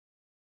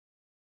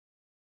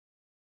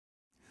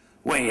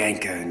Weigh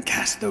anchor and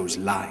cast those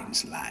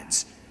lines,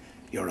 lads.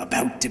 You're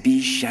about to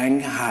be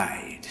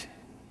shanghaied.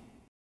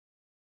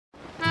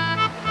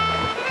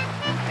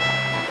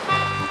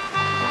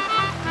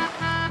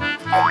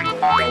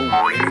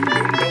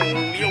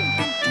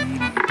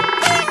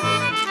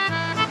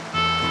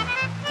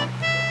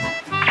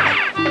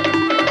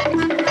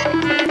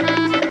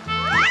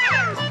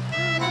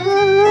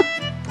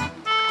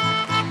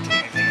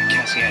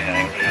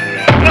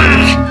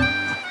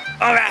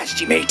 Alright,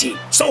 ye matey.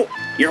 So,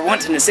 you're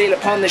wanting to sail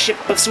upon the ship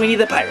of Sweeney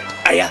the Pirate,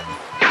 are ya?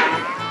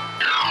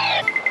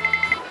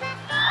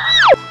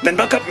 Then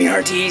buck up, me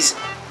hearties.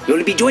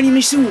 You'll be joining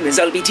me soon, as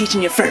I'll be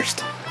teaching you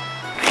first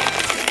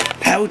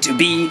how to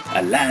be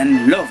a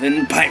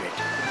land-loving pirate.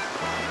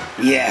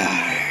 Yeah.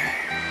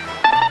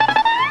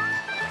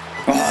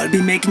 Oh, I'll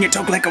be making you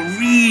talk like a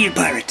real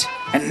pirate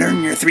and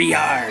learn your 3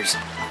 R's.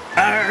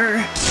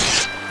 R,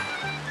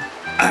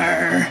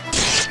 R,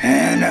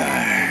 and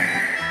R.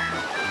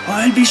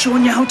 I'll be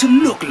showing you how to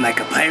look like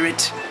a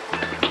pirate,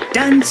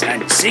 dance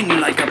and sing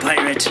like a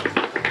pirate,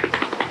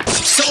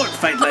 sword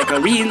fight like a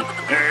real,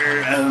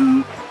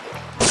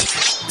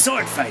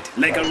 sword fight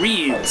like a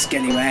real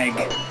scallywag.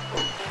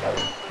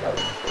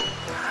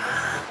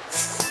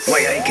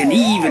 Why, I can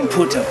even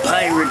put a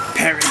pirate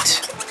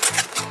parrot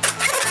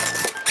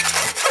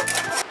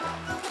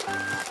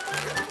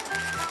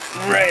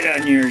right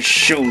on your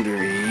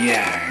shoulder,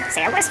 yeah.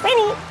 Sail with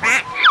Sweeney.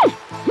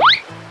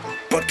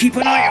 But keep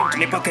an eye out,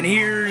 me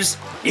buccaneers.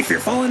 If you're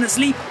falling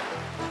asleep,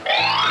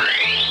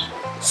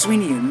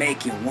 Sweeney will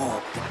make you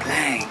walk the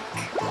plank.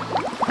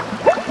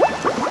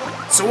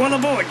 So all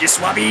aboard, you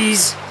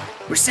swabbies.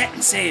 We're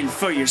setting sail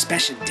for your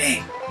special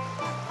day.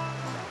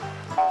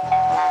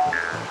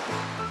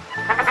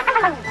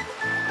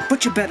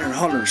 But you better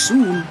holler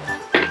soon,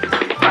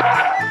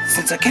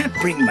 since I can't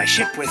bring my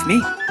ship with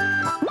me.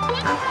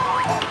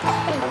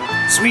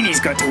 Sweeney's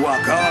got to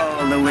walk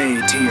all the way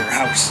to your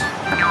house.